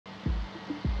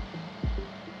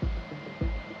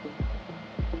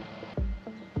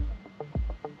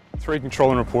3 control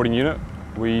and reporting unit.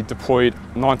 We deployed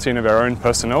 19 of our own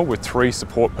personnel with 3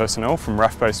 support personnel from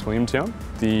RAF Base Williamtown.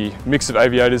 The mix of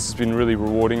aviators has been really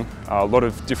rewarding. A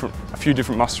few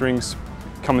different musterings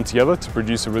coming together to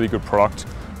produce a really good product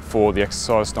for the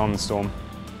exercise done in the storm.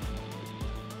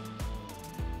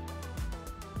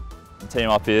 The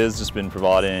team up here has just been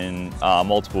providing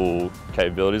multiple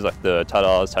capabilities like the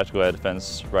TADAR's Tactical Air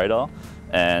Defence Radar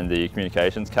and the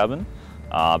communications cabin.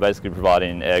 Basically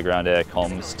providing air-ground-air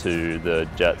comms to the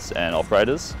jets and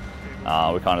operators.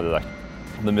 We're kind of like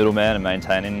the middleman in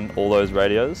maintaining all those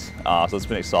radios, so it's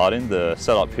been exciting. The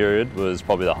setup period was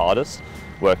probably the hardest,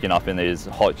 working up in these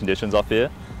hot conditions up here.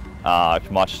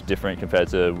 Much different compared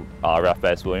to RAF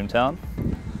Base Williamtown.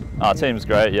 Team's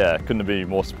great, yeah, couldn't be a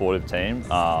more supportive team.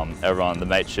 Everyone, the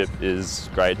mateship is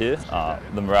great here.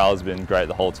 The morale has been great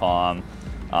the whole time.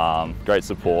 Great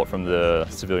support from the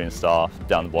civilian staff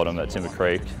down the bottom at Timber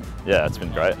Creek. Yeah, it's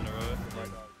been great.